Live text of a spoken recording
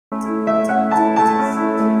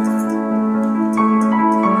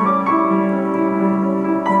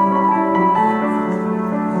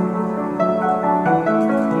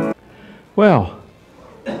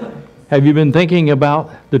Have you been thinking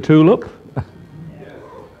about the tulip?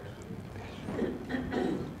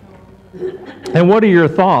 And what are your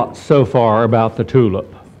thoughts so far about the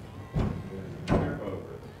tulip?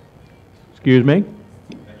 Excuse me?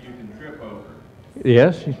 That you can trip over.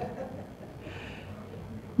 Yes.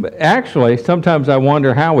 But actually, sometimes I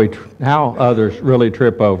wonder how others really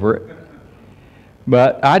trip over it.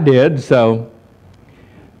 But I did, so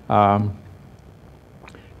total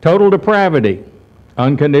depravity,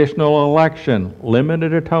 unconditional election,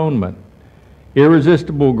 limited atonement,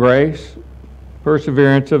 irresistible grace,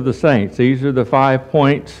 perseverance of the saints. These are the 5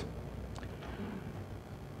 points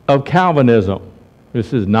of Calvinism.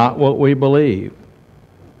 This is not what we believe.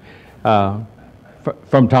 From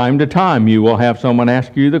time to time, you will have someone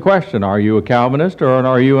ask you the question, are you a Calvinist or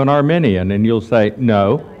are you an Arminian? And you'll say,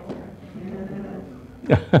 no.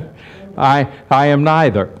 I am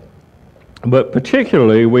neither. But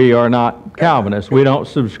particularly, we are not Calvinists. We don't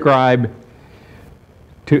subscribe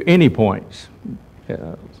to any points.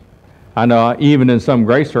 I know even in some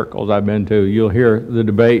grace circles I've been to, you'll hear the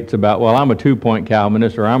debates about, well, I'm a 2-point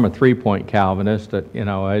Calvinist or I'm a 3-point Calvinist.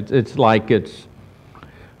 It's like it's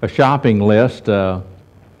a shopping list that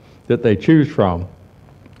they choose from.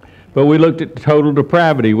 But we looked at total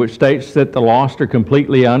depravity, which states that the lost are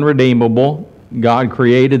completely unredeemable. God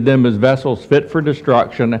created them as vessels fit for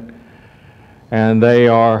destruction, and they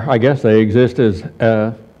exist as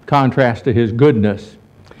a contrast to His goodness.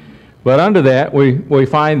 But under that, we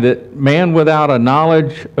find that man without a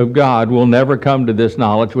knowledge of God will never come to this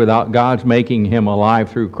knowledge without God's making him alive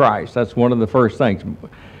through Christ. That's one of the first things.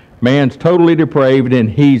 Man's totally depraved and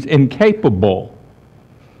he's incapable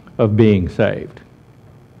of being saved.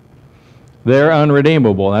 They're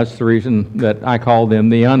unredeemable. That's the reason that I call them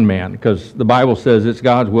the unman, because the Bible says it's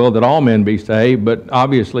God's will that all men be saved, but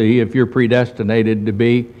obviously if you're predestinated to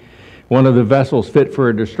be one of the vessels fit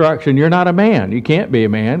for destruction, you're not a man. You can't be a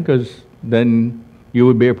man, because then you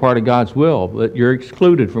would be a part of God's will, but you're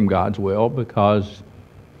excluded from God's will because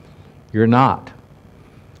you're not.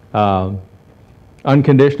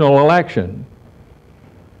 Unconditional election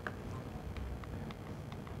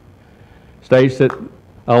states that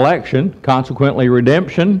election, consequently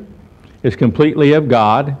redemption, is completely of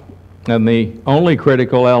God, and the only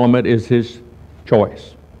critical element is His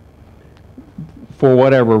choice for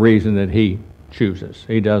whatever reason that He chooses.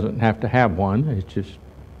 He doesn't have to have one, it's just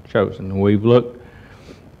chosen. We've looked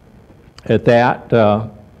at that.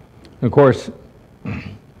 Of course,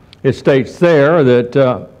 it states there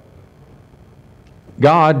that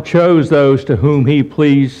God chose those to whom He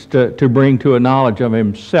pleased to bring to a knowledge of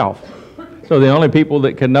Himself. So the only people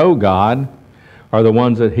that can know God are the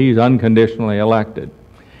ones that He's unconditionally elected.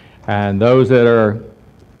 And those that are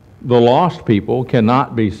the lost people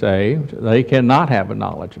cannot be saved. They cannot have a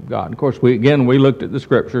knowledge of God. Of course, we looked at the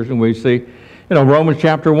Scriptures and we see, Romans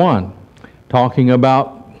chapter 1, talking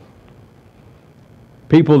about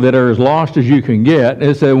people that are as lost as you can get.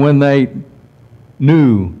 It said when they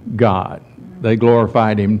knew God, they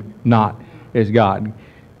glorified Him not as God.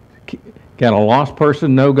 Can a lost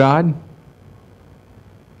person know God?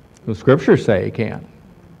 The Scriptures say it can.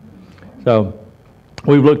 So,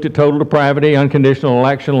 we've looked at total depravity, unconditional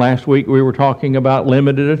election. Last week we were talking about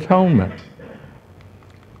limited atonement.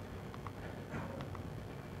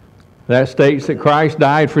 That states that Christ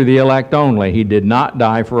died for the elect only. He did not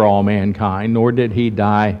die for all mankind, nor did He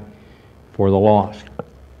die for the lost.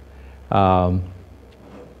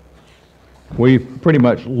 We've pretty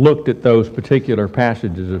much looked at those particular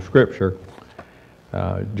passages of Scripture.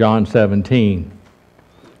 John 17.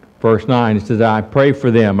 Verse 9, it says, I pray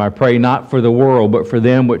for them. I pray not for the world, but for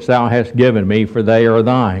them which Thou hast given me, for they are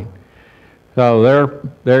Thine. So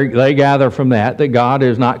they gather from that God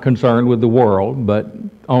is not concerned with the world, but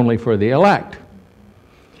only for the elect.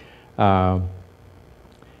 As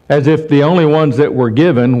if the only ones that were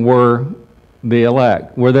given were the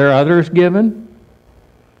elect. Were there others given?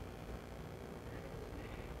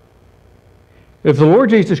 If the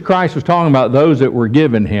Lord Jesus Christ was talking about those that were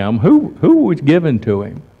given Him, who was given to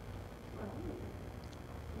Him?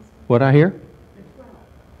 What I hear?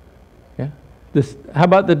 Yeah. How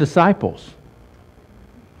about the disciples?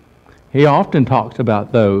 He often talks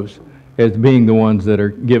about those as being the ones that are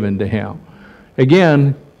given to Him.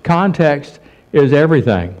 Again, context is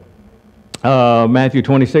everything. Matthew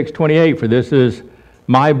 26:28, for this is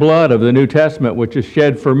my blood of the New Testament, which is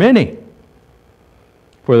shed for many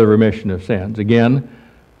for the remission of sins. Again,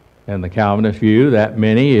 in the Calvinist view, that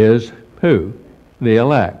many is who? The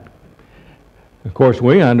elect. Of course,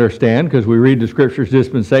 we understand, because we read the Scriptures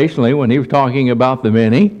dispensationally, when He was talking about the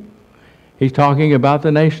many, He's talking about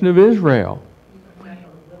the nation of Israel.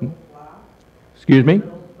 Excuse me?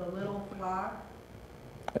 The little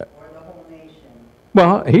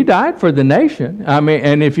Well, he died for the nation. I mean,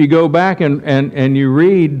 and if you go back and you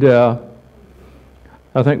read,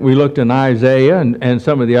 I think we looked in Isaiah and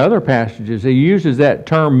some of the other passages, he uses that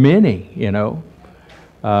term many, you know.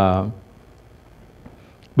 But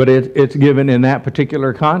it's given in that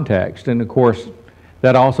particular context. And of course,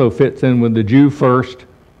 that also fits in with the Jew First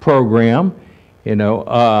program, you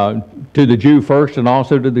know, to the Jew first and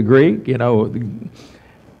also to the Greek, you know.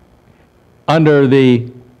 Under the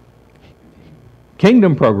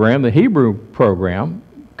Kingdom program, the Hebrew program,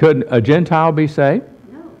 could a Gentile be saved?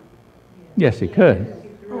 No. Yes, he could.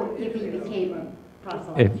 Oh, if he became a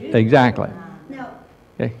proselyte. Exactly. Now,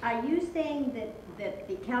 Okay. are you saying that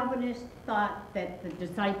the Calvinists thought that the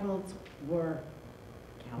disciples were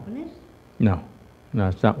Calvinists? No,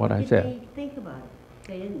 that's not what I Did said. they think about it?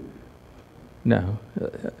 They didn't. No.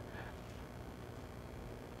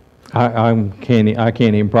 I can't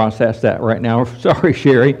even process that right now. Sorry,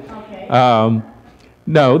 Sherry. Okay.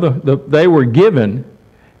 No, they were given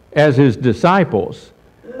as his disciples.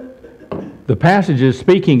 The passages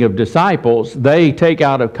speaking of disciples, they take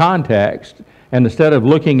out of context, and instead of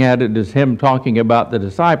looking at it as him talking about the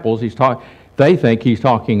disciples, they think he's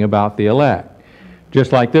talking about the elect.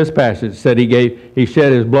 Just like this passage said, he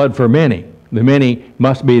shed his blood for many. The many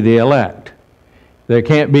must be the elect. There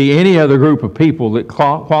can't be any other group of people that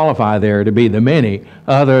qualify there to be the many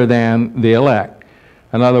other than the elect.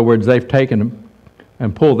 In other words, they've taken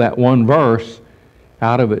and pulled that one verse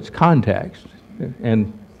out of its context.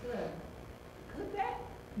 And Could that,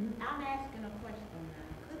 I'm asking a question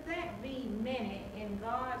now, could that be many in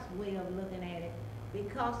God's way of looking at it?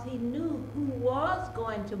 Because he knew who was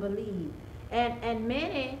going to believe. And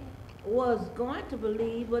many was going to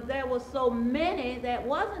believe, but there were so many that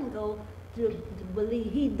wasn't going to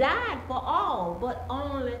believe. He died for all, but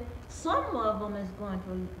only some of them is going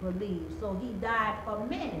to believe. So he died for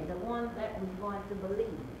many, the ones that was going to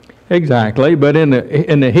believe. exactly, but in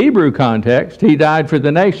the Hebrew context, he died for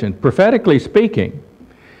the nation. Prophetically speaking,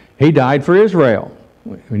 he died for Israel.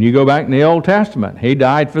 When you go back in the Old Testament, he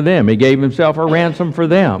died for them. He gave himself a ransom for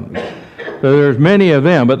them. So there's many of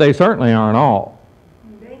them, but they certainly aren't all.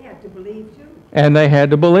 They had to believe too. And they had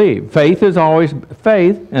to believe. Faith is always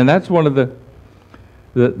faith, and that's one of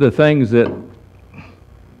the things that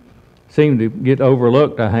seem to get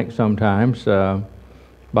overlooked, I think, sometimes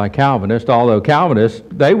by Calvinists. Although Calvinists,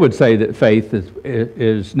 they would say that faith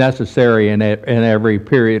is necessary in every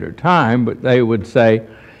period of time, but they would say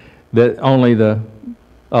that only the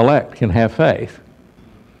elect can have faith.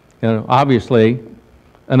 You know, obviously,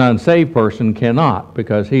 an unsaved person cannot,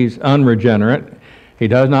 because he's unregenerate. He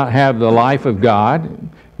does not have the life of God.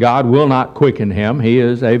 God will not quicken him. He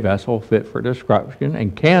is a vessel fit for destruction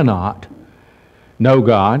and cannot know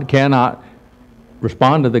God, cannot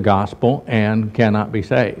respond to the gospel, and cannot be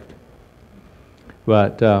saved.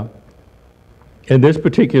 But in this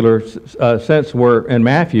particular sense, where in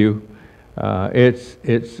Matthew, it's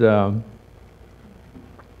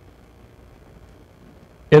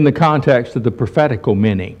in the context of the prophetical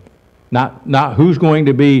many, not who's going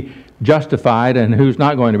to be justified and who's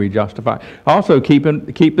not going to be justified. Also, keep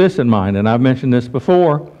this in mind, and I've mentioned this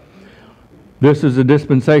before. This is a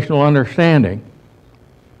dispensational understanding.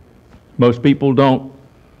 Most people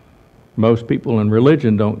in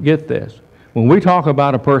religion don't get this. When we talk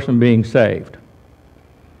about a person being saved,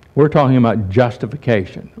 we're talking about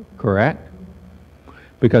justification, correct?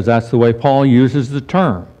 Because that's the way Paul uses the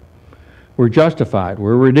term. We're justified,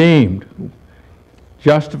 we're redeemed.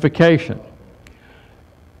 Justification.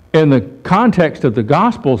 In the context of the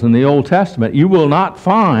Gospels in the Old Testament, you will not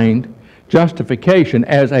find justification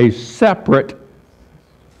as a separate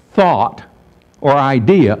thought or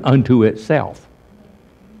idea unto itself.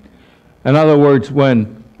 In other words,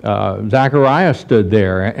 when Zechariah stood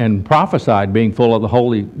there and prophesied, being full of the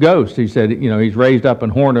Holy Ghost, he said, you know, he's raised up an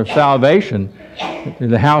horn of salvation in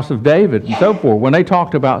the house of David and so forth. When they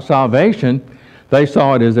talked about salvation, they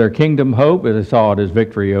saw it as their kingdom hope, they saw it as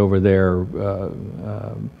victory over their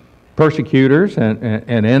persecutors and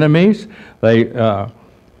enemies. They,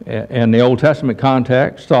 in the Old Testament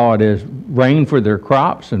context, saw it as rain for their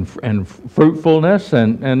crops and fruitfulness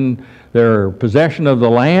and their possession of the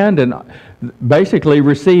land, and basically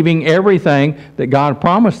receiving everything that God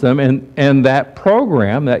promised them in that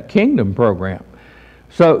program, that kingdom program.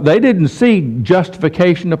 So they didn't see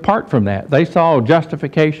justification apart from that. They saw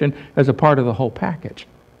justification as a part of the whole package.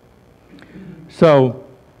 So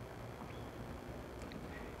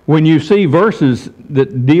when you see verses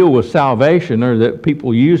that deal with salvation or that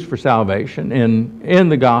people use for salvation in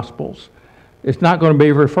the Gospels, it's not going to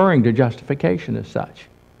be referring to justification as such,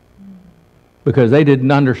 because they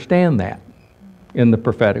didn't understand that in the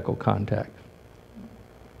prophetical context.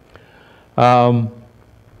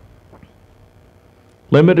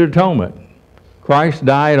 Limited atonement. Christ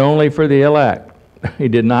died only for the elect. He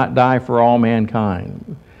did not die for all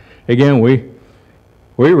mankind. Again, we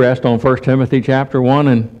rest on 1 Timothy chapter 1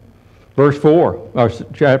 and verse 4, or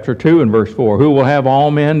chapter 2 and verse 4. Who will have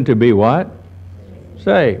all men to be what?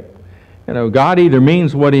 Saved. You know, God either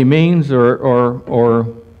means what he means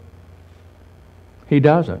or he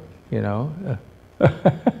doesn't, you know.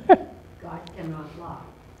 God cannot lie.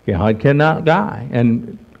 God cannot die.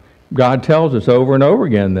 And God tells us over and over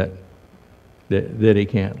again that he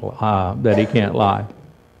can't lie.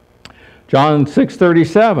 John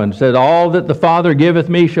 6:37 said, all that the Father giveth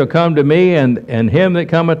me shall come to me, and him that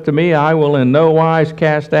cometh to me I will in no wise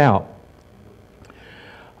cast out.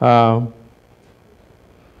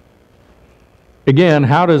 Again,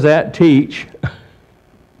 how does that teach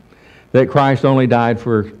that Christ only died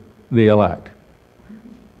for the elect?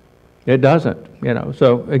 It doesn't, you know.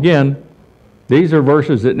 So again, these are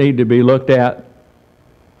verses that need to be looked at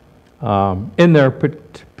in their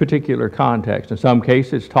particular context. In some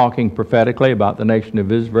cases, talking prophetically about the nation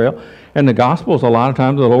of Israel. And the Gospels, a lot of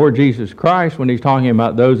times, the Lord Jesus Christ, when he's talking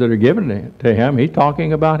about those that are given to him, he's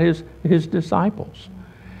talking about his disciples.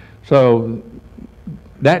 So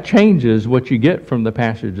that changes what you get from the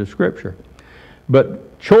passage of Scripture.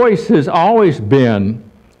 But choice has always been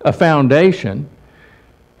a foundation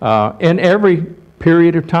in every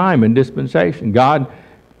period of time and dispensation.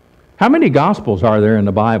 How many Gospels are there in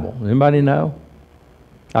the Bible? Anybody know?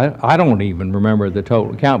 I don't even remember the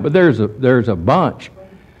total count, but there's a bunch.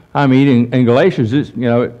 I mean, in Galatians,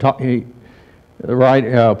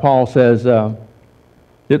 Paul says that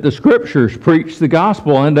the Scriptures preach the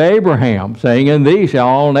gospel unto Abraham, saying, in thee shall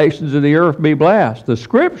all nations of the earth be blessed. The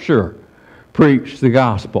Scripture preached the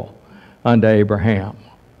gospel unto Abraham,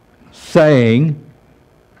 saying,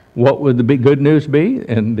 what would the good news be?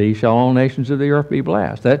 And these shall all nations of the earth be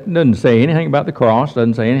blessed. That doesn't say anything about the cross,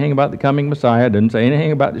 doesn't say anything about the coming Messiah, doesn't say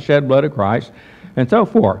anything about the shed blood of Christ, and so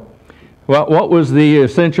forth. Well, what was the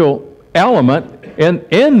essential element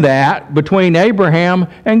in that between Abraham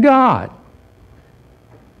and God?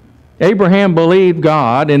 Abraham believed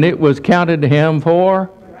God, and it was counted to him for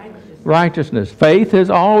righteousness. Faith has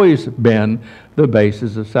always been the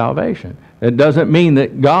basis of salvation. It doesn't mean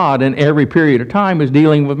that God in every period of time is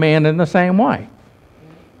dealing with man in the same way.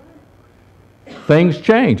 Things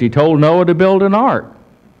change. He told Noah to build an ark.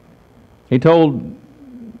 He told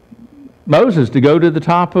Moses to go to the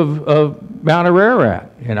top of Mount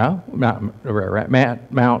Ararat, you know,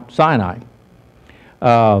 Mount Sinai.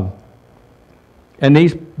 And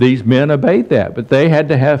these men obeyed that, but they had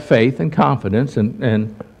to have faith and confidence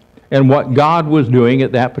in what God was doing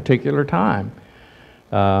at that particular time.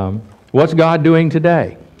 What's God doing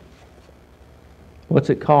today? What's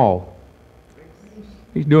it called?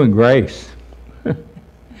 He's doing grace.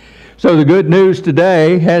 So the good news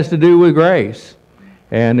today has to do with grace,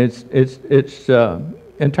 and it's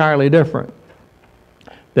entirely different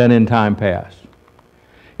than in time past.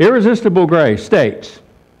 Irresistible grace states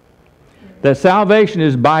that salvation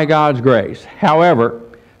is by God's grace. However,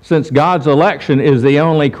 since God's election is the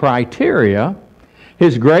only criteria,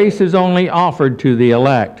 His grace is only offered to the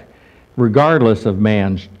elect, regardless of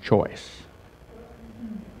man's choice.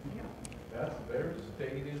 That's their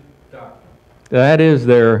stated doctrine. That is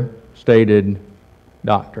their stated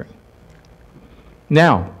doctrine.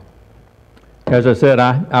 Now, as I said,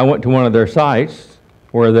 I went to one of their sites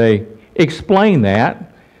where they explain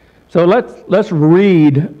that. So let's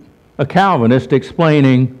read a Calvinist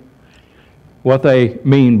explaining what they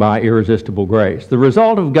mean by irresistible grace. The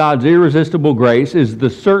result of God's irresistible grace is the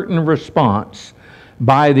certain response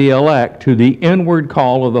by the elect to the inward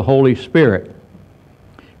call of the Holy Spirit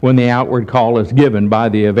when the outward call is given by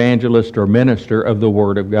the evangelist or minister of the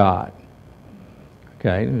Word of God.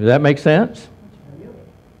 Okay, does that make sense?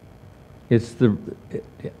 It's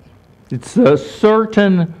a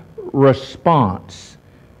certain response.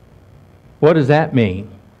 What does that mean?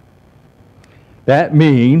 That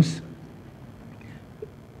means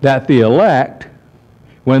that the elect,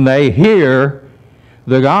 when they hear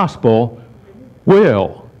the gospel,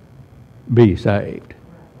 will be saved.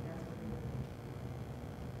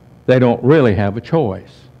 They don't really have a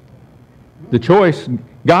choice. The choice,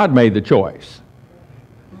 God made the choice.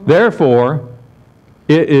 Therefore,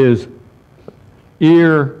 it is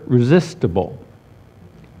irresistible.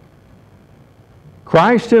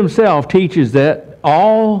 Christ Himself teaches that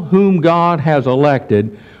all whom God has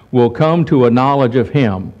elected will come to a knowledge of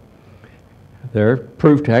Him. Their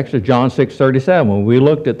proof text is John 6:37. When we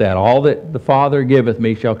looked at that, all that the Father giveth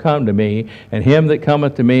me shall come to me, and him that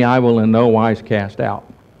cometh to me I will in no wise cast out.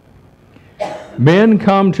 Men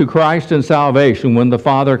come to Christ in salvation when the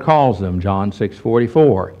Father calls them, John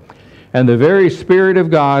 6:44. And the very Spirit of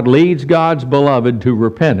God leads God's beloved to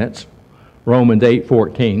repentance, Romans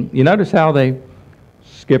 8:14. You notice how they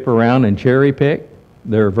skip around and cherry pick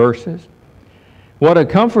their verses? What a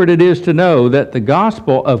comfort it is to know that the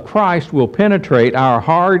gospel of Christ will penetrate our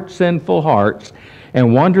hard, sinful hearts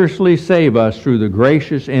and wondrously save us through the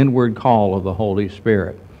gracious inward call of the Holy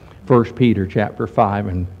Spirit. 1 Peter chapter 5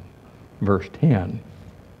 and verse 10.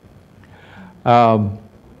 How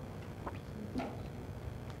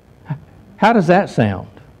does that sound?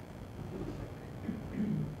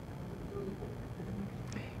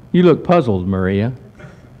 You look puzzled, Maria.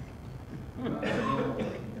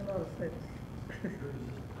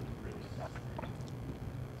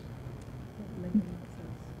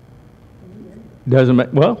 Doesn't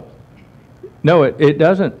make, well, no, it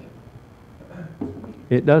doesn't.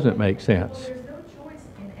 It doesn't make sense. Well, there's no choice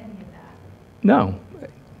in any of that. No.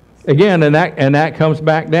 Again, and that comes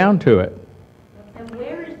back down to it. And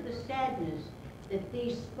where is the sadness that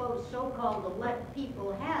these so-called elect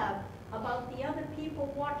people have about the other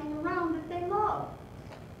people walking around that they love?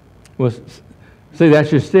 Well, see, that's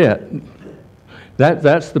just it.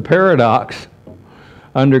 That's the paradox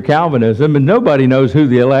under Calvinism, and nobody knows who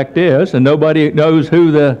the elect is, and nobody knows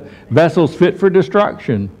who the vessels fit for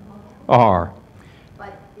destruction are.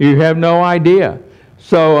 You have no idea.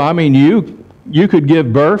 So, I mean, you could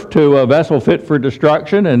give birth to a vessel fit for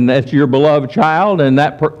destruction, and that's your beloved child, and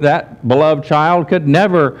that beloved child could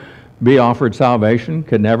never be offered salvation,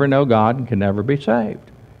 could never know God, and could never be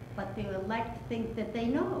saved. But the elect think that they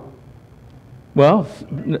know. Well,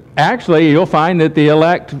 actually, you'll find that the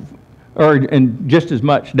elect are in just as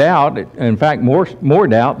much doubt, in fact, more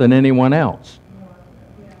doubt than anyone else.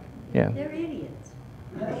 Yeah. They're idiots.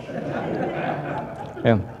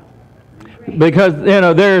 Yeah. Because, you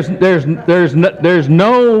know, there's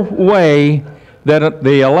no way that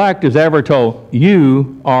the elect is ever told,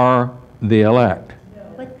 you are the elect.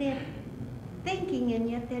 But they're thinking,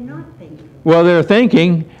 and yet they're not thinking. Well, they're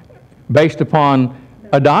thinking based upon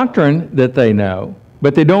a doctrine that they know,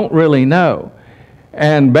 but they don't really know.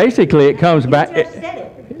 And basically it comes back, You just said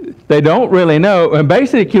it. they don't really know, and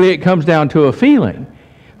basically it comes down to a feeling.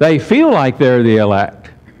 They feel like they're the elect.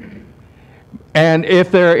 And if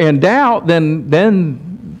they're in doubt,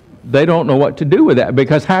 then they don't know what to do with that,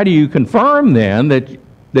 because how do you confirm then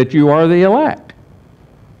that you are the elect?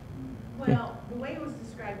 Well, the way it was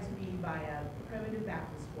described to me by a primitive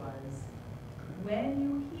Baptist was, when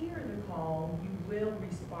you hear the call, you will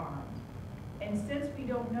respond. And since we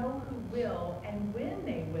don't know who will and when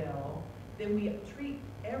they will, then we treat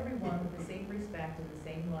everyone with the same respect and the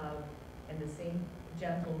same love and the same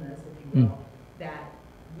gentleness, if you will, that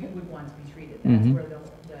we would want to be treated. That's where the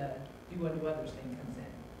do unto others thing comes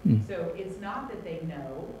in. So it's not that they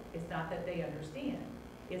know, it's not that they understand,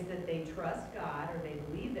 it's that they trust God, or they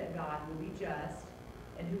believe that God will be just,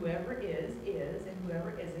 and whoever is, and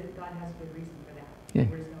whoever isn't, God has a good reason for that. Yeah.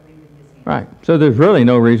 There's no leaving his hand. Right. So there's really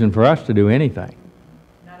no reason for us to do anything.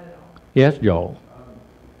 Not at all. Yes, Joel?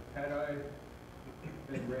 Had I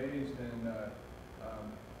been raised in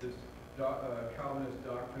this Calvinist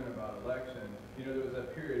doctrine about election, you know, there was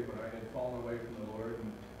that period when I had fallen away from the Lord,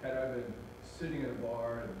 and had I been sitting at a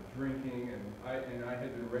bar and drinking, and I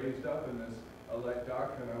had been raised up in this elect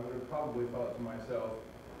doctrine, I would have probably thought to myself,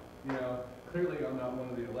 you know, clearly I'm not one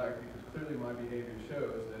of the elect, because clearly my behavior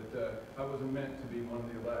shows that I wasn't meant to be one of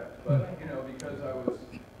the elect. But, you know, because I was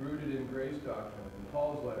rooted in grace doctrine and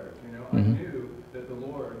Paul's letters, you know, I knew that the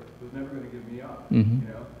Lord was never going to give me up, you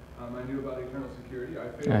know. I knew about eternal security. I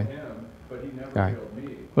failed him, but he never failed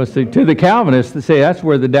me. Well, see, to the Calvinists, they say that's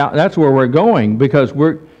where that's where we're going, because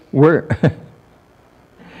we're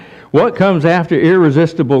what comes after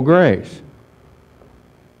irresistible grace?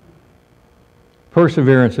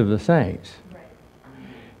 Perseverance of the saints.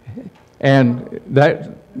 Right. And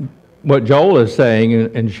that, what Joel is saying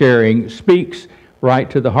and sharing speaks right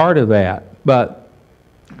to the heart of that. But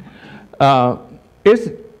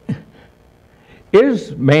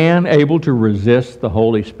is man able to resist the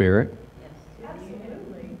Holy Spirit?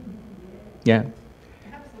 Absolutely. Yeah.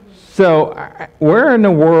 Absolutely. So where in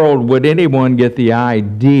the world would anyone get the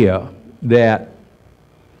idea that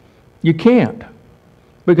you can't?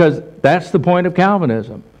 Because that's the point of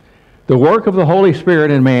Calvinism. The work of the Holy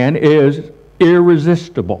Spirit in man is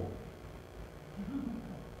irresistible.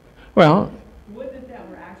 Well, Would that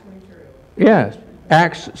were actually true. yes.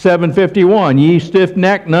 Acts 7:51, ye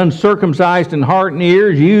stiff-necked and uncircumcised in heart and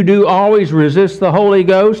ears, you do always resist the Holy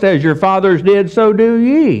Ghost, as your fathers did, so do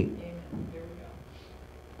ye. Amen. There we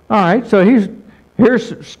go. All right, so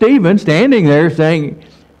here's Stephen standing there saying,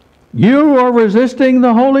 You are resisting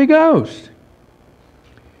the Holy Ghost.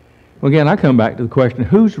 Again, I come back to the question,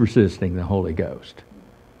 who's resisting the Holy Ghost?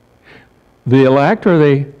 The elect or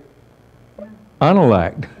the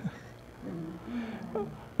unelect?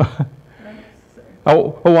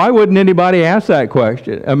 Why wouldn't anybody ask that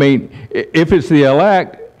question? I mean, if it's the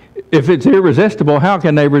elect, if it's irresistible, how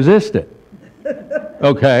can they resist it?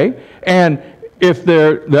 Okay? And if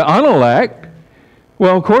they're the unelect,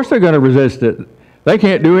 well, of course they're going to resist it. They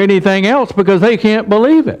can't do anything else because they can't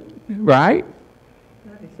believe it, right?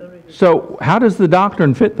 So how does the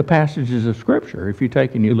doctrine fit the passages of Scripture if you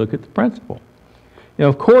take and you look at the principle? You know,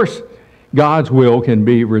 of course, God's will can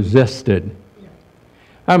be resisted.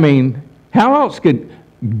 I mean, how else could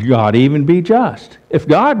God even be just? If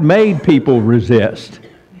God made people resist,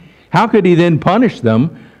 how could He then punish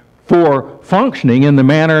them for functioning in the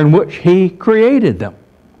manner in which He created them?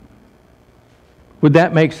 Would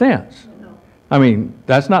that make sense? I mean,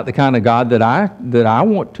 that's not the kind of God that I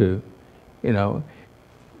want to, you know.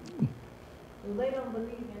 They don't believe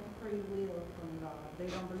in free will from God. They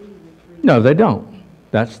don't believe in free will. No, they don't.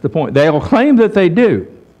 That's the point. They'll claim that they do,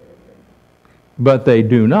 but they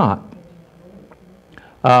do not.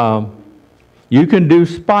 You can do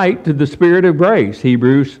spite to the Spirit of grace.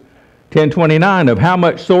 Hebrews 10:29, of how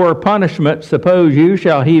much sore punishment, suppose you,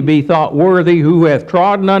 shall he be thought worthy who hath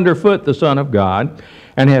trodden under foot the Son of God,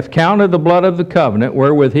 and hath counted the blood of the covenant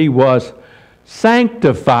wherewith he was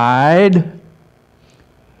sanctified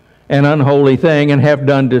an unholy thing, and have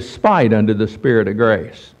done despite unto the Spirit of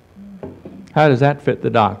grace. How does that fit the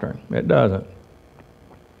doctrine? It doesn't.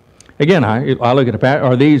 Again, I look at the passage.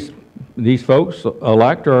 Are these folks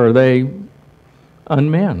elect, or are they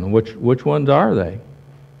unmen? Which ones are they?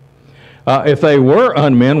 If they were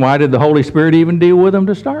unmen, why did the Holy Spirit even deal with them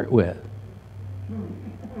to start with?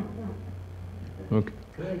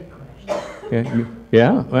 Okay.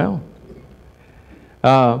 Yeah, well.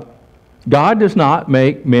 God does not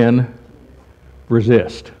make men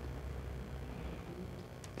resist.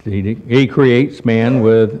 He creates man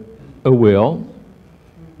with a will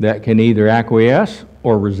that can either acquiesce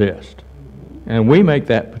or resist. And we make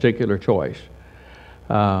that particular choice.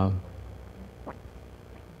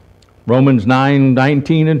 Romans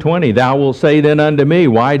 9:19 and 20, thou wilt say then unto me,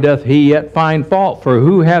 why doth he yet find fault? For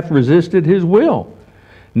who hath resisted his will?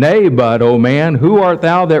 Nay, but, O man, who art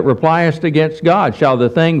thou that repliest against God? Shall the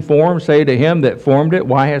thing formed say to him that formed it,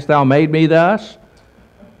 why hast thou made me thus?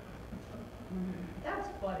 That's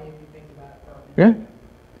funny if you think about it.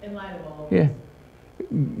 Yeah. In light of all of Yeah.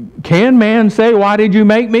 this. Can man say, why did you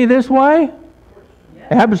make me this way? Yes.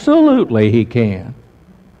 Absolutely he can.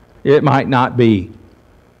 It might not be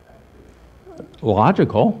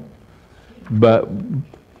logical, but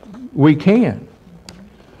we can.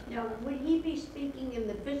 Now, would he be speaking in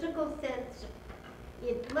the physical sense?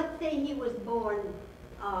 If, let's say he was born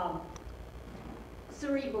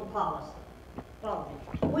cerebral palsy,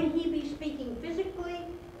 would he be speaking physically,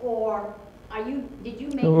 or did you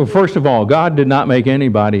make... Well, first of all, God did not make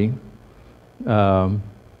anybody... But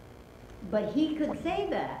he could say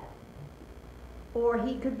that. Or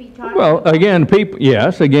he could be talking... Well, again, people,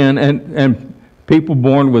 yes, again, and people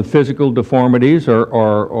born with physical deformities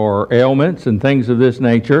or ailments and things of this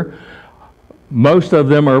nature, most of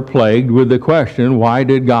them are plagued with the question, why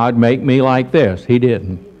did God make me like this? He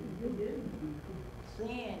didn't.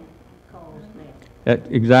 Sin caused that.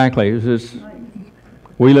 Exactly. It's just,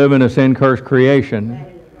 we live in a sin-cursed creation,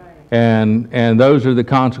 and those are the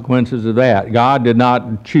consequences of that. God did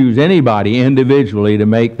not choose anybody individually to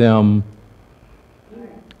make them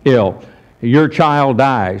ill. Your child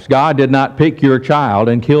dies. God did not pick your child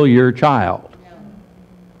and kill your child.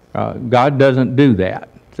 God doesn't do that.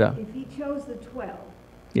 So, If he chose the 12,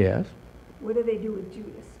 yes. what do they do with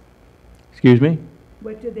Judas? Excuse me?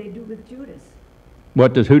 What do they do with Judas?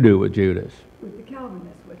 What does who do with Judas? With the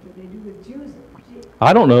Calvinists, what do they do with Judas?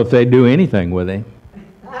 I don't know if they do anything with him.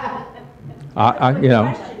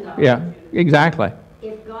 Yeah, exactly.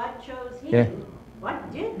 If God chose him, Yeah.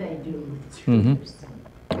 what did they do with Mm-hmm. Judas?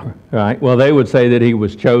 Right. Well, they would say that he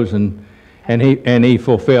was chosen, and he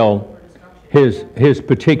fulfilled his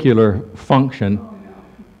particular function.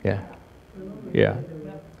 Yeah. Yeah.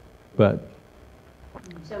 But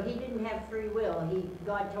So he didn't have free will.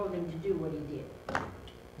 God told him to do what he did.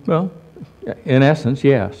 well, in essence,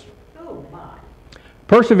 yes. Oh, my.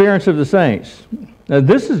 Perseverance of the saints. Now,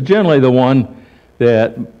 this is generally the one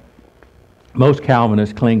that most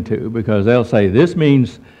Calvinists cling to, because they'll say this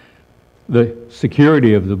means the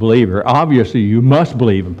security of the believer. Obviously, you must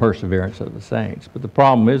believe in perseverance of the saints, but the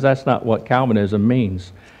problem is that's not what Calvinism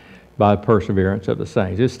means by perseverance of the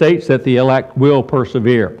saints. It states that the elect will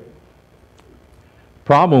persevere.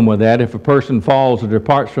 problem with that, if a person falls or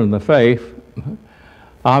departs from the faith,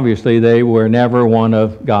 obviously they were never one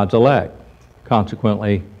of God's elect.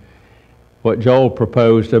 Consequently, what Joel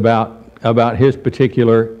proposed about his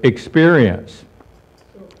particular experience.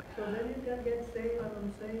 So then you can get saved and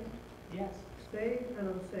unsaved? Yes. Saved and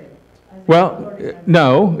unsaved? Well,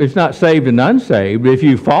 no, it's not saved and unsaved. If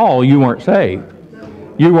you fall, you weren't saved.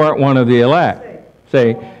 You weren't one of the elect.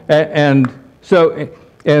 See, and so,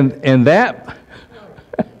 and that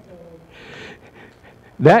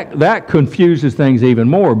that confuses things even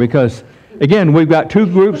more, because again, we've got two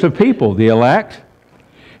groups of people: the elect,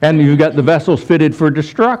 and you've got the vessels fitted for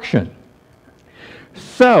destruction.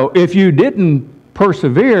 So, if you didn't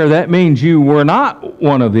persevere, that means you were not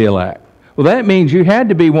one of the elect. Well, that means you had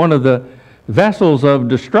to be one of the vessels of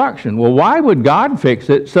destruction. Well, why would God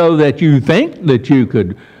fix it so that you think that you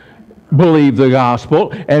could believe the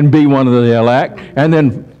gospel and be one of the elect, and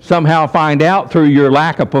then somehow find out through your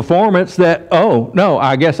lack of performance that, oh, no,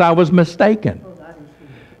 I guess I was mistaken?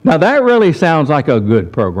 Now, that really sounds like a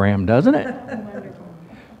good program, doesn't it?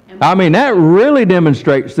 I mean, that really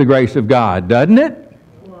demonstrates the grace of God, doesn't it?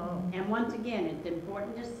 And once again, it's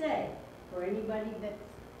important to say, for anybody that's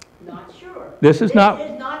not sure, This is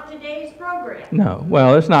not today's program. No,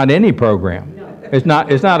 well, it's not any program. No. It's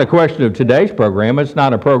not a question of today's program. It's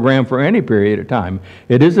not a program for any period of time.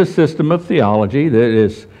 It is a system of theology that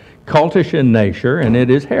is cultish in nature, and it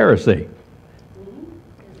is heresy.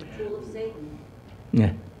 It's a tool of Satan.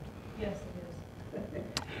 Yeah. Yes, it is.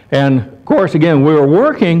 And of course, again,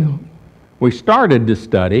 we started to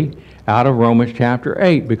study out of Romans chapter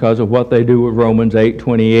 8 because of what they do with Romans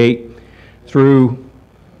 8:28 through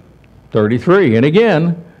 33. And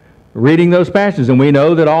again, reading those passages, and we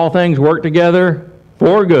know that all things work together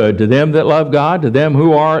for good to them that love God, to them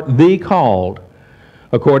who are the called,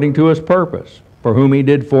 according to his purpose. For whom he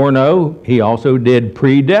did foreknow, he also did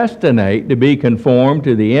predestinate to be conformed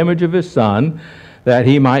to the image of his Son, that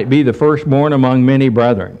he might be the firstborn among many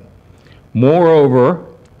brethren. Moreover,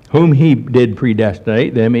 whom he did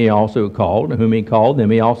predestinate, them he also called. And whom he called, them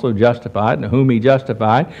he also justified. And whom he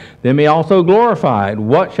justified, them he also glorified.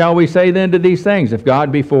 What shall we say then to these things? If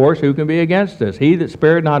God be for us, who can be against us? He that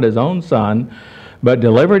spared not his own Son, but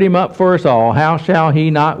delivered him up for us all, how shall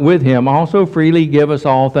he not with him also freely give us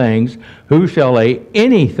all things? Who shall lay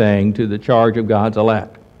anything to the charge of God's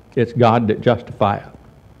elect? It's God that justifieth.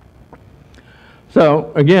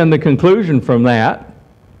 So, again, the conclusion from that,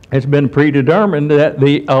 it's been predetermined that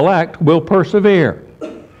the elect will persevere.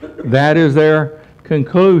 That is their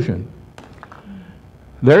conclusion.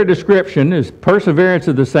 Their description is perseverance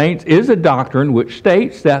of the saints is a doctrine which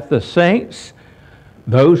states that the saints,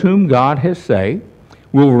 those whom God has saved,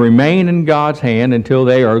 will remain in God's hand until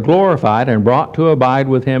they are glorified and brought to abide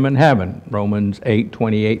with him in heaven. Romans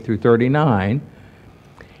 8:28 through 39.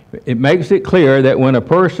 It makes it clear that when a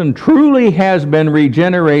person truly has been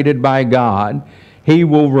regenerated by God, he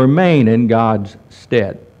will remain in God's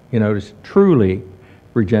stead. You notice, truly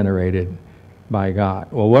regenerated by God.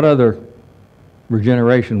 Well, what other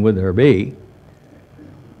regeneration would there be?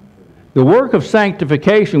 The work of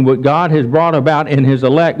sanctification, what God has brought about in his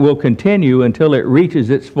elect, will continue until it reaches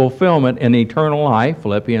its fulfillment in eternal life,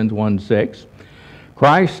 Philippians 1:6.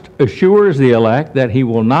 Christ assures the elect that he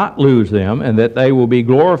will not lose them and that they will be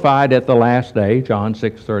glorified at the last day, John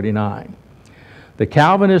 6:39. The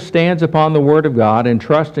Calvinist stands upon the Word of God and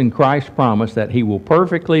trusts in Christ's promise that he will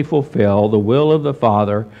perfectly fulfill the will of the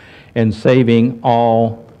Father in saving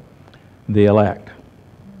all the elect.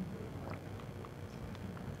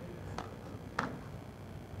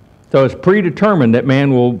 So it's predetermined that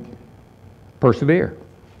man will persevere.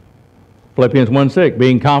 Philippians 1:6,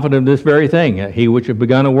 being confident of this very thing, that he which hath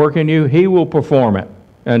begun a work in you, he will perform it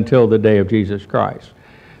until the day of Jesus Christ.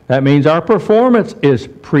 That means our performance is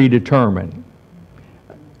predetermined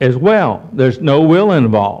as well. There's no will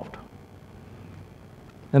involved.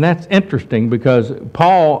 And that's interesting because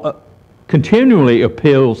Paul continually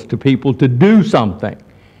appeals to people to do something.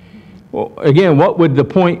 Well, again, what would the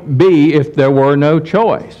point be if there were no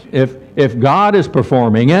choice? If God is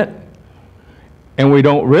performing it and we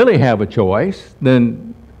don't really have a choice,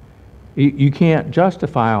 then you can't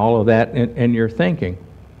justify all of that in your thinking.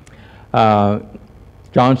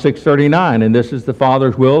 John 6:39, and this is the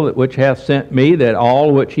Father's will which hath sent me, that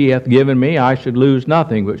all which he hath given me I should lose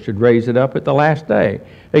nothing, but should raise it up at the last day.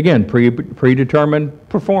 Again, predetermined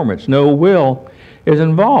performance. No will is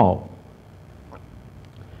involved.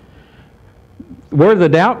 Where the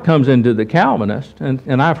doubt comes into the Calvinist,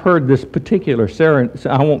 and I've heard this particular,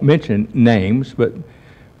 I won't mention names, but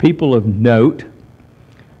people of note,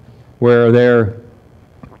 where they're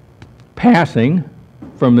passing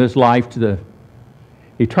from this life to the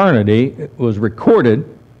eternity was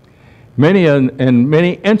recorded. In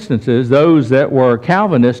many instances, those that were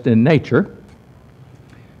Calvinist in nature,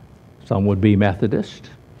 some would be Methodist,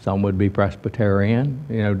 some would be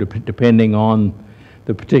Presbyterian, depending on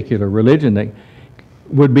the particular religion, they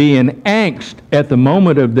would be in angst at the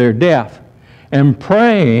moment of their death and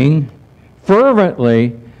praying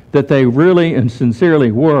fervently that they really and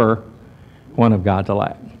sincerely were one of God's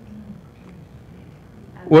elect.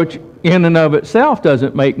 Which in and of itself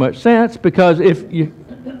doesn't make much sense, because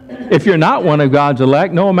if you're not one of God's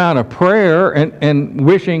elect, no amount of prayer and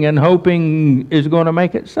wishing and hoping is going to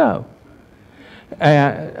make it so.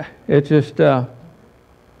 It's just, yeah.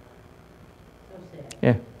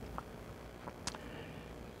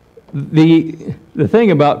 The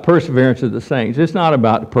thing about perseverance of the saints, it's not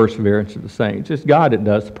about the perseverance of the saints. It's God that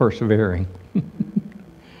does the persevering,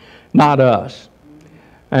 not us.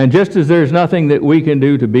 And just as there's nothing that we can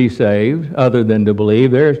do to be saved other than to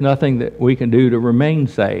believe, there's nothing that we can do to remain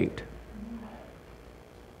saved.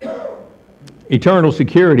 Eternal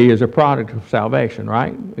security is a product of salvation,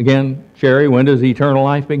 right? Again, Sherry, when does eternal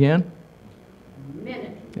life begin?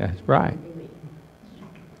 Minute. That's right.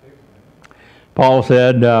 Paul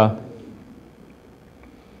said,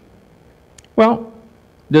 well,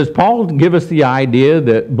 does Paul give us the idea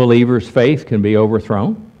that believers' faith can be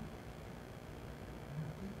overthrown?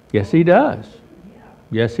 Yes, he does.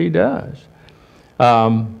 Yes, he does.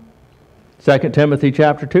 2 Timothy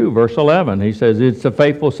chapter 2, verse 11, he says, it's a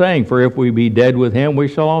faithful saying, for if we be dead with him, we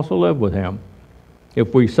shall also live with him.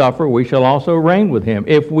 If we suffer, we shall also reign with him.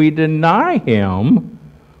 If we deny him,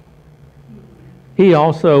 he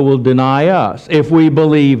also will deny us. If we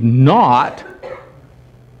believe not,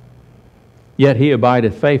 yet he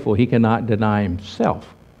abideth faithful, he cannot deny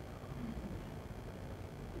himself.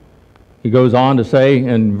 He goes on to say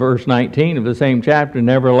in verse 19 of the same chapter,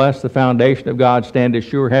 nevertheless the foundation of God standeth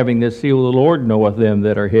sure, having this seal, the Lord knoweth them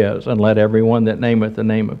that are his, and let every one that nameth the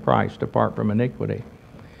name of Christ depart from iniquity.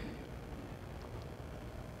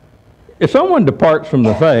 If someone departs from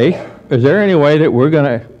the faith, is there any way that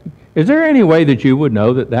you would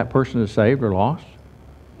know that that person is saved or lost?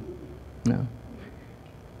 No.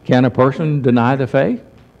 Can a person deny the faith?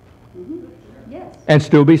 Yes. And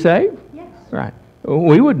still be saved? Yes. Right.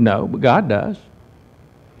 We would know, but God does.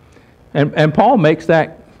 And Paul makes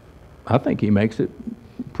that, I think he makes it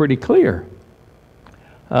pretty clear.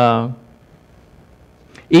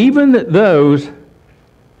 Even those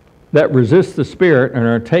that resist the Spirit and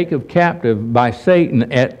are taken captive by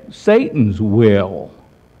Satan at Satan's will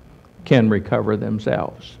can recover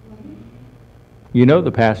themselves. You know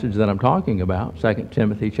the passage that I'm talking about, 2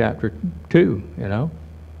 Timothy chapter 2,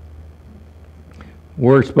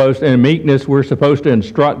 We're supposed to, in meekness, we're supposed to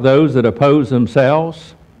instruct those that oppose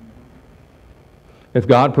themselves. If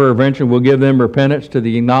God peradventure will give them repentance to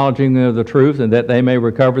the acknowledging of the truth, and that they may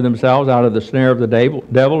recover themselves out of the snare of the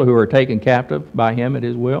devil who are taken captive by him at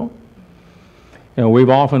his will. We've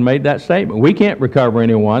often made that statement. We can't recover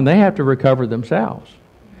anyone. They have to recover themselves.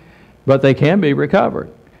 But they can be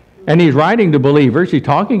recovered. And he's writing to believers. He's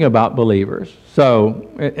talking about believers. So,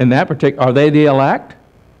 in that particular, are they the elect?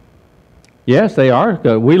 Yes, they are.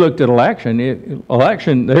 We looked at election.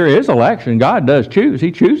 There is election. God does choose.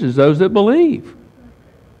 He chooses those that believe.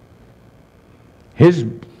 His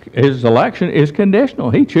election is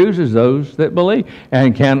conditional. He chooses those that believe.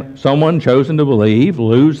 And can someone chosen to believe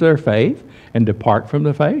lose their faith and depart from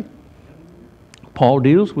the faith? Paul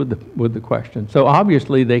deals with the question. So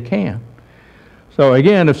obviously they can. So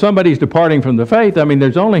again, if somebody's departing from the faith,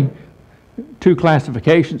 there's only two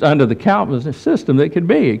classifications under the Calvinist system that could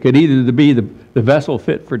be. It could either be the vessel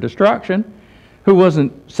fit for destruction, who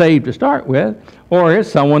wasn't saved to start with, or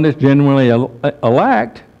it's someone that's genuinely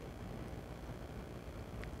elect,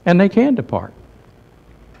 and they can depart.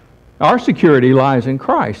 Our security lies in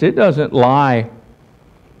Christ. It doesn't lie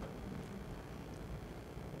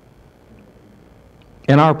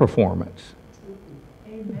in our performance.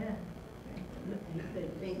 Amen.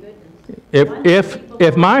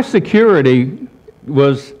 If my security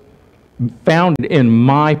was founded in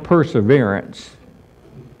my perseverance,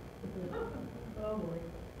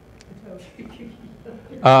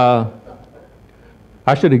 I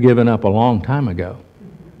should have given up a long time ago.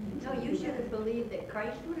 No, you should have believed that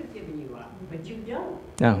Christ would have given you up, but you don't.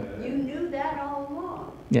 No. You knew that all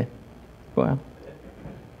along. Yeah. Well.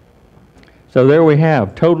 So there we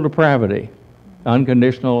have total depravity,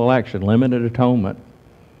 unconditional election, limited atonement,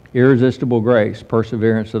 irresistible grace,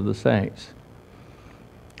 perseverance of the saints.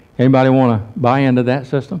 Anybody want to buy into that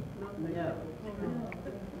system? No.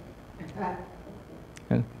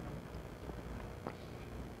 Okay.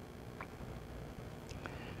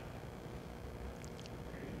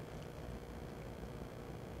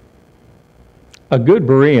 a good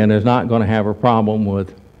Berean is not going to have a problem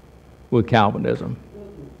with Calvinism.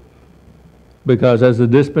 Because as a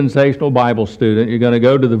dispensational Bible student, you're going to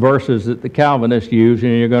go to the verses that the Calvinists use,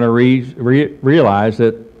 and you're going to realize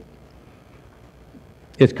that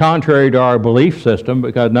it's contrary to our belief system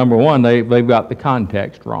because, number one, they've got the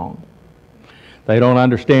context wrong. They don't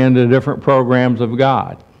understand the different programs of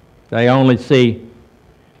God. They only see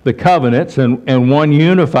the covenants and one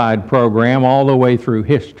unified program all the way through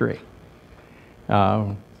history.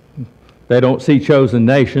 They don't see chosen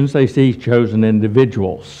nations, they see chosen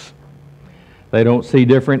individuals. They don't see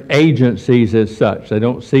different agencies as such. They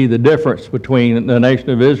don't see the difference between the nation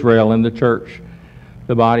of Israel and the church,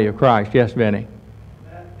 the body of Christ. Yes, Vinny?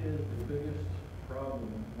 That is the biggest problem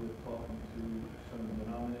with talking to some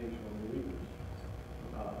denominational believers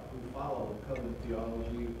who follow covenant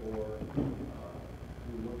theology or who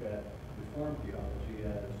look at Reformed theology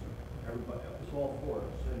as everybody, it's all for us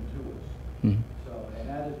and to us. Mm-hmm. So, and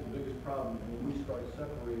that is the biggest problem when we start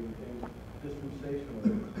separating things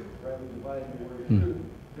dispensationally rather than dividing the word of truth.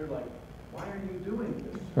 They're like, why are you doing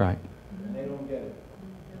this? Right. And they don't get it.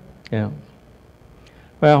 Yeah.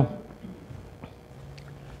 Well,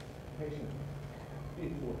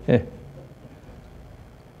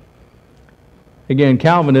 again,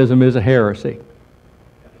 Calvinism is a heresy.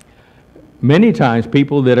 Many times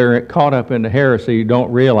people that are caught up in the heresy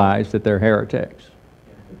don't realize that they're heretics.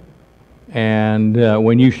 And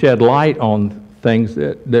when you shed light on things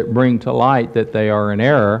that bring to light that they are in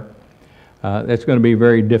error, that's going to be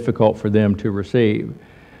very difficult for them to receive.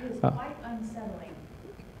 It is quite unsettling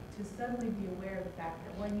to suddenly be aware of the fact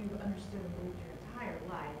that when you've understood and believed your entire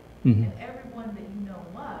life, Mm-hmm. and everyone that you know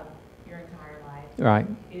and love your entire life Right.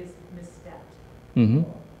 is misstepped. Mm-hmm.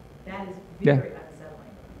 That is Yeah. very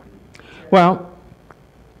unsettling. Well,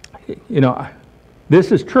 you know,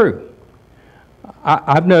 this is true.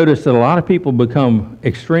 I've noticed that a lot of people become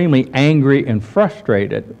extremely angry and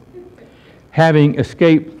frustrated having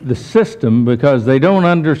escaped the system because they don't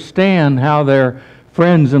understand how their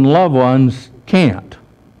friends and loved ones can't.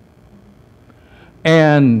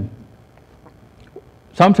 And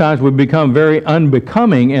sometimes we become very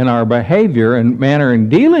unbecoming in our behavior and manner in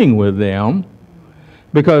dealing with them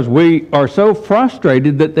because we are so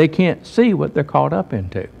frustrated that they can't see what they're caught up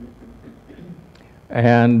into.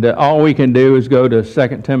 And all we can do is go to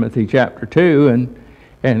 2 Timothy chapter 2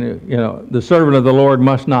 and you know, the servant of the Lord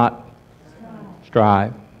must not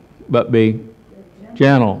strive, but be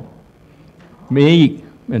gentle, meek,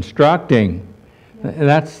 instructing.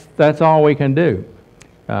 That's all we can do.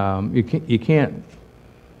 You can't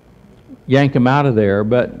yank them out of there.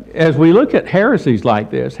 But as we look at heresies like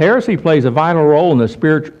this, heresy plays a vital role in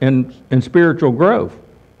the spiritual growth.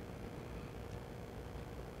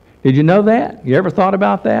 Did you know that? You ever thought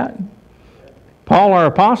about that? Paul, our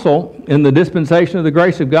apostle, in the dispensation of the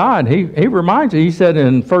grace of God, he reminds us, he said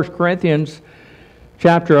in 1 Corinthians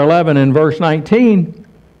chapter 11 and verse 19,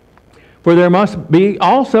 for there must be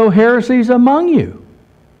also heresies among you.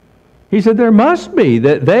 He said there must be,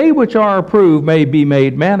 that they which are approved may be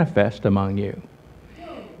made manifest among you.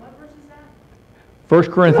 What verse is that?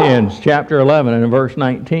 1 Corinthians chapter 11 and verse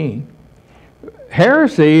 19.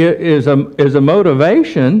 Heresy is a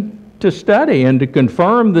motivation to study and to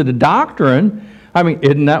confirm the doctrine. I mean,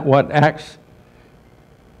 isn't that what Acts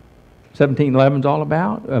 17:11 is all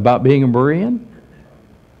about being a Berean?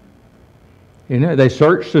 You know, they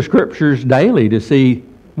searched the Scriptures daily to see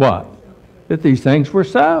what? That these things were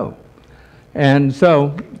so. And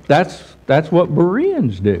so that's what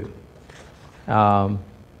Bereans do. I've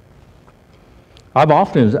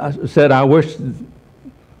often said I wish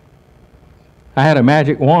I had a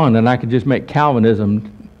magic wand and I could just make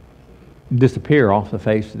Calvinism disappear off the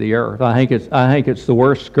face of the earth. I think it's the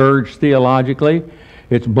worst scourge theologically.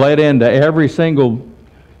 It's bled into every single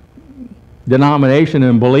denomination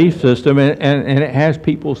and belief system, and it has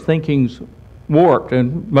people's thinkings warped.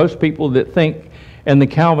 And most people that think in the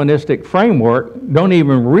Calvinistic framework don't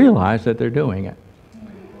even realize that they're doing it.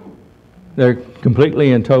 They're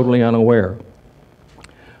completely and totally unaware.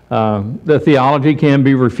 The theology can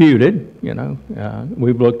be refuted, you know,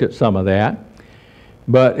 we've looked at some of that,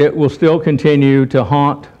 but it will still continue to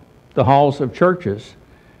haunt the halls of churches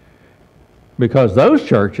because those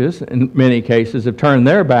churches, in many cases, have turned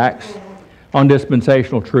their backs on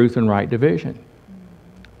dispensational truth and right division.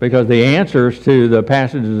 Because the answers to the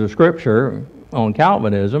passages of Scripture on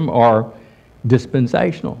Calvinism are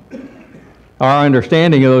dispensational. Our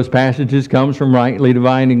understanding of those passages comes from rightly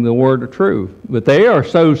dividing the word of truth. But they are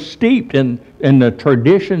so steeped in the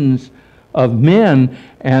traditions of men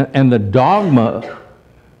and the dogma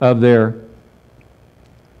of their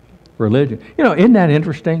religion. You know, isn't that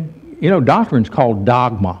interesting? You know, doctrine's called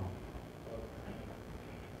dogma.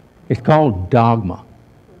 It's called dogma.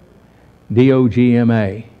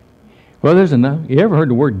 D-O-G-M-A. Well, there's enough. You ever heard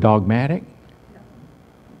the word dogmatic?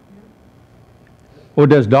 Well,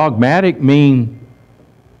 does dogmatic mean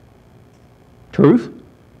truth?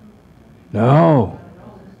 No.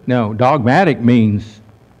 No, dogmatic means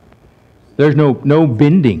there's no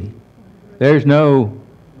bending. There's no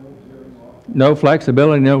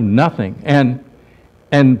flexibility, no nothing.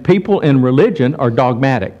 And people in religion are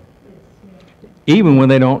dogmatic, even when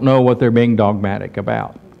they don't know what they're being dogmatic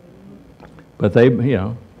about. But they, you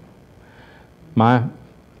know, my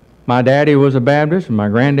daddy was a Baptist, and my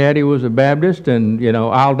granddaddy was a Baptist, and, you know,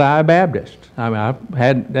 I'll die a Baptist. I mean, I've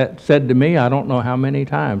had that said to me I don't know how many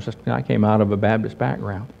times. I came out of a Baptist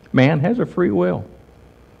background. Man has a free will.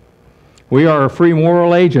 We are a free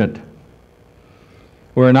moral agent.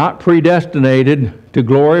 We're not predestinated to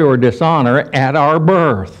glory or dishonor at our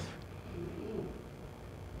birth.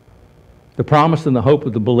 The promise and the hope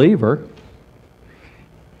of the believer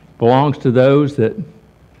belongs to those that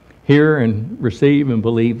hear and receive and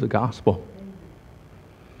believe the gospel.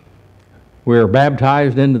 We are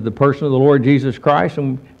baptized into the person of the Lord Jesus Christ,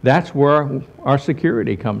 and that's where our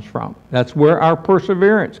security comes from. That's where our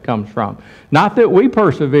perseverance comes from. Not that we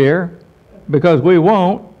persevere, because we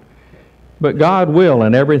won't, but God will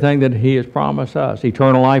in everything that He has promised us.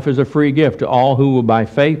 Eternal life is a free gift to all who will by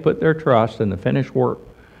faith put their trust in the finished work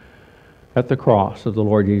at the cross of the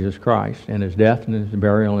Lord Jesus Christ, and His death and His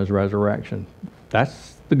burial and His resurrection.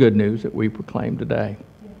 That's the good news that we proclaim today.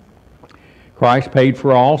 Christ paid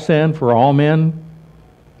for all sin, for all men,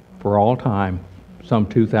 for all time, some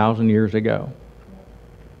 2,000 years ago.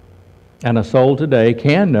 And a soul today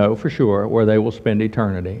can know for sure where they will spend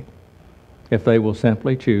eternity if they will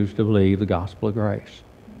simply choose to believe the gospel of grace.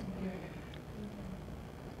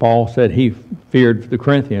 Paul said he feared the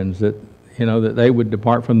Corinthians that, you know, that they would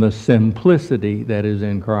depart from the simplicity that is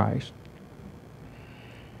in Christ.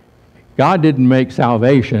 God didn't make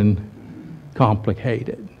salvation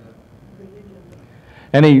complicated.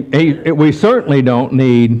 And we certainly don't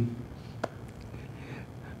need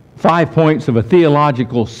 5 points of a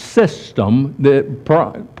theological system that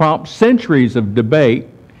prompts centuries of debate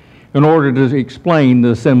in order to explain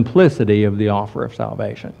the simplicity of the offer of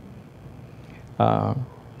salvation.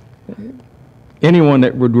 Anyone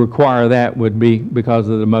that would require that would be because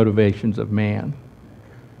of the motivations of man,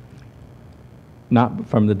 not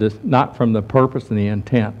from the purpose and the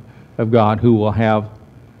intent of God, who will have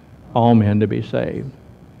all men to be saved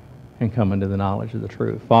and come into the knowledge of the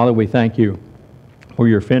truth. Father, we thank you for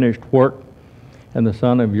your finished work and the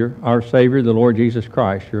Son of our Savior, the Lord Jesus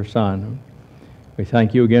Christ, your Son. We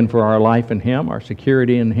thank you again for our life in Him, our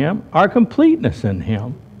security in Him, our completeness in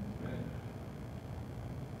Him.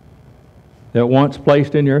 That once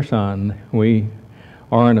placed in your Son, we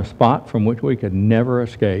are in a spot from which we could never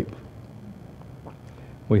escape.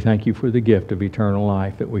 We thank you for the gift of eternal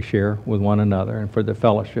life that we share with one another and for the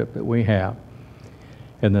fellowship that we have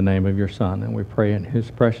in the name of your Son. And we pray in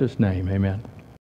His precious name. Amen.